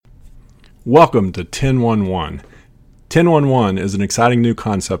Welcome to 1011. 1011 is an exciting new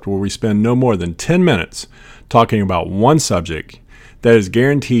concept where we spend no more than 10 minutes talking about one subject that is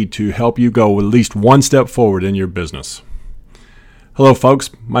guaranteed to help you go at least one step forward in your business. Hello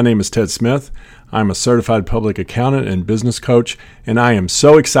folks, my name is Ted Smith. I'm a certified public accountant and business coach, and I am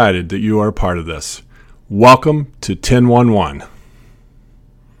so excited that you are a part of this. Welcome to 1011.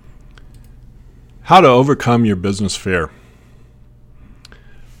 How to overcome your business fear.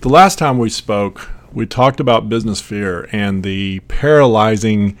 The last time we spoke, we talked about business fear and the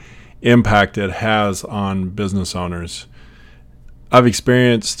paralyzing impact it has on business owners. I've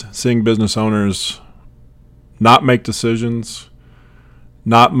experienced seeing business owners not make decisions,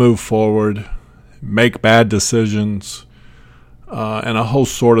 not move forward, make bad decisions, and a whole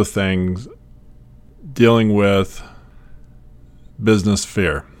sort of things dealing with business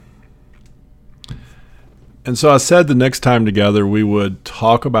fear. And so I said the next time together we would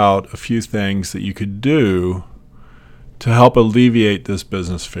talk about a few things that you could do to help alleviate this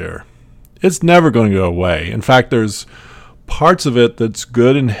business fear. It's never going to go away. In fact, there's parts of it that's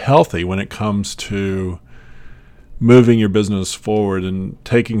good and healthy when it comes to moving your business forward and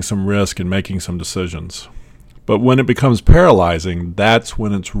taking some risk and making some decisions. But when it becomes paralyzing, that's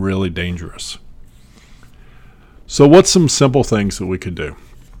when it's really dangerous. So what's some simple things that we could do?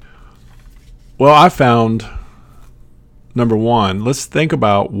 Well, I found, number one, let's think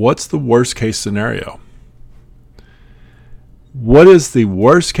about what's the worst case scenario. What is the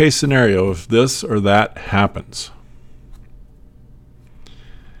worst case scenario if this or that happens?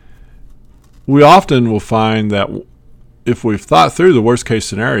 We often will find that if we've thought through the worst case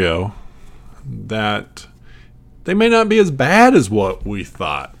scenario, that they may not be as bad as what we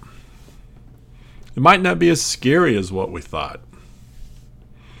thought. It might not be as scary as what we thought.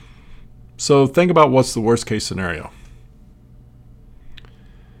 So think about what's the worst case scenario.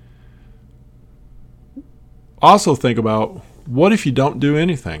 Also think about, what if you don't do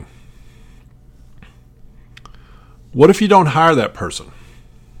anything? What if you don't hire that person?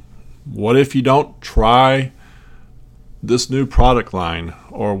 What if you don't try this new product line?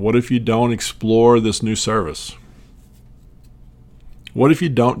 Or what if you don't explore this new service? What if you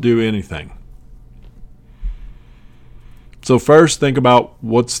don't do anything? So first, think about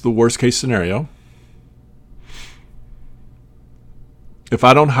what's the worst case scenario. If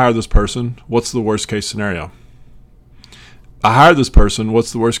I don't hire this person, what's the worst case scenario? I hire this person,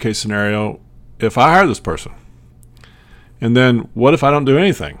 what's the worst case scenario if I hire this person? And then what if I don't do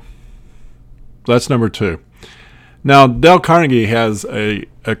anything? That's number two. Now, Dale Carnegie has a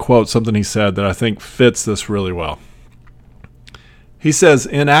quote, something he said that I think fits this really well. He says,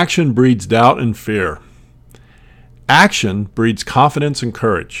 "Inaction breeds doubt and fear. Action breeds confidence and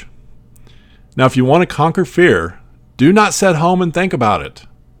courage." Now, if you want to conquer fear, do not sit home and think about it.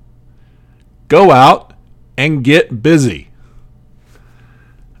 Go out and get busy.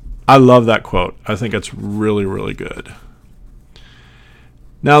 I love that quote. I think it's really, really good.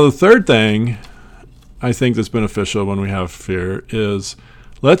 Now, the third thing I think that's beneficial when we have fear is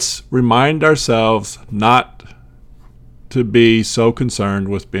let's remind ourselves not to be so concerned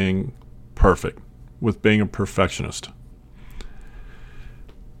with being perfect, with being a perfectionist.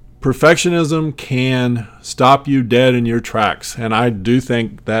 Perfectionism can stop you dead in your tracks, and I do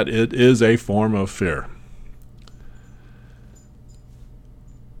think that it is a form of fear.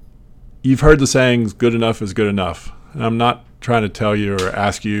 You've heard the saying, good enough is good enough. And I'm not trying to tell you or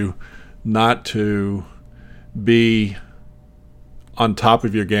ask you not to be on top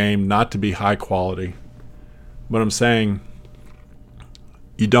of your game, not to be high quality. But I'm saying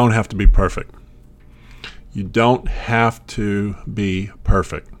you don't have to be perfect. You don't have to be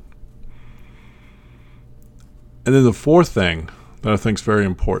perfect. And then the fourth thing that I think is very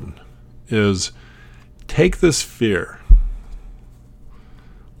important is take this fear,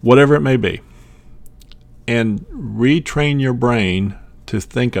 whatever it may be, and retrain your brain to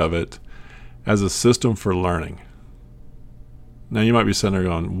think of it as a system for learning. Now you might be sitting there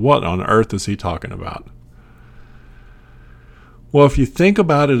going, what on earth is he talking about? Well, if you think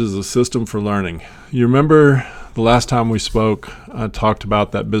about it as a system for learning, you remember the last time we spoke, I talked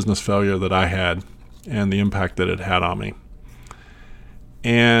about that business failure that I had and the impact that it had on me.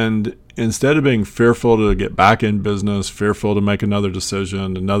 And instead of being fearful to get back in business, fearful to make another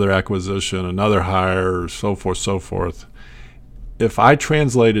decision, another acquisition, another hire, so forth, if I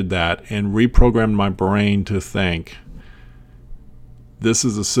translated that and reprogrammed my brain to think, this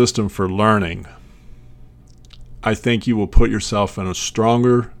is a system for learning, I think you will put yourself in a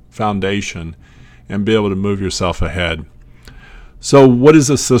stronger foundation and be able to move yourself ahead. So what is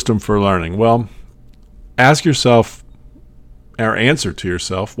a system for learning? Well, ask yourself or answer to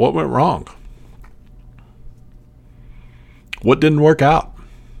yourself, what went wrong? What didn't work out?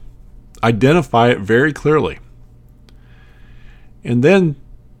 Identify it very clearly. And then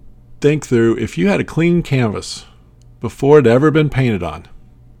think through, if you had a clean canvas before it had ever been painted on,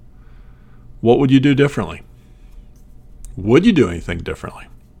 what would you do differently? Would you do anything differently?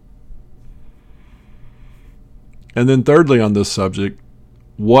 And then thirdly on this subject,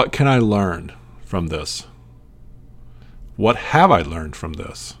 what can I learn from this? What have I learned from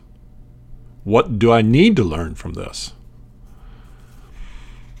this? What do I need to learn from this?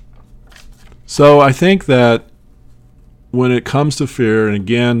 So I think that when it comes to fear, and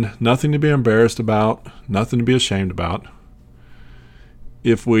again, nothing to be embarrassed about, nothing to be ashamed about,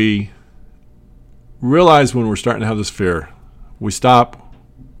 if we realize when we're starting to have this fear, we stop,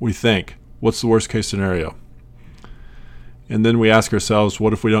 we think, what's the worst case scenario? And then we ask ourselves,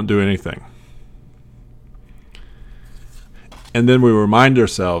 what if we don't do anything? And then we remind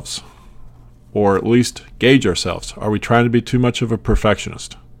ourselves, or at least gauge ourselves, are we trying to be too much of a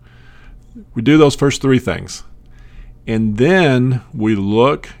perfectionist? We do those first three things. And then we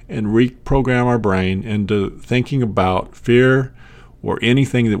look and reprogram our brain into thinking about fear or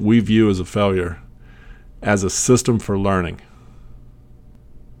anything that we view as a failure as a system for learning.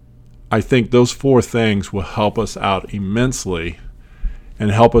 I think those four things will help us out immensely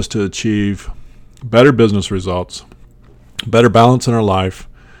and help us to achieve better business results, better balance in our life,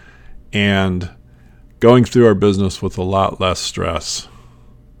 and going through our business with a lot less stress.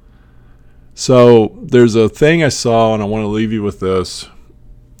 So there's a thing I saw, and I want to leave you with this,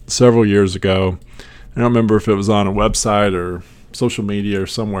 several years ago. I don't remember if it was on a website or social media or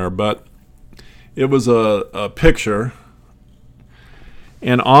somewhere, but it was a picture,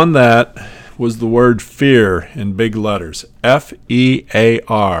 and on that was the word fear in big letters.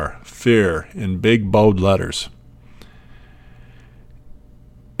 F-E-A-R, fear, in big bold letters.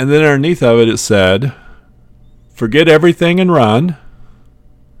 And then underneath of it, it said, forget everything and run.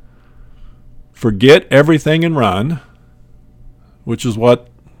 Forget everything and run, which is what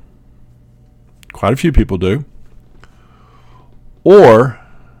quite a few people do. Or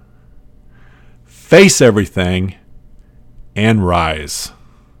face everything and rise.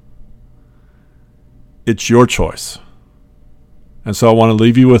 It's your choice. And so I want to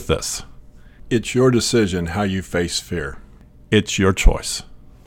leave you with this. It's your decision how you face fear. It's your choice.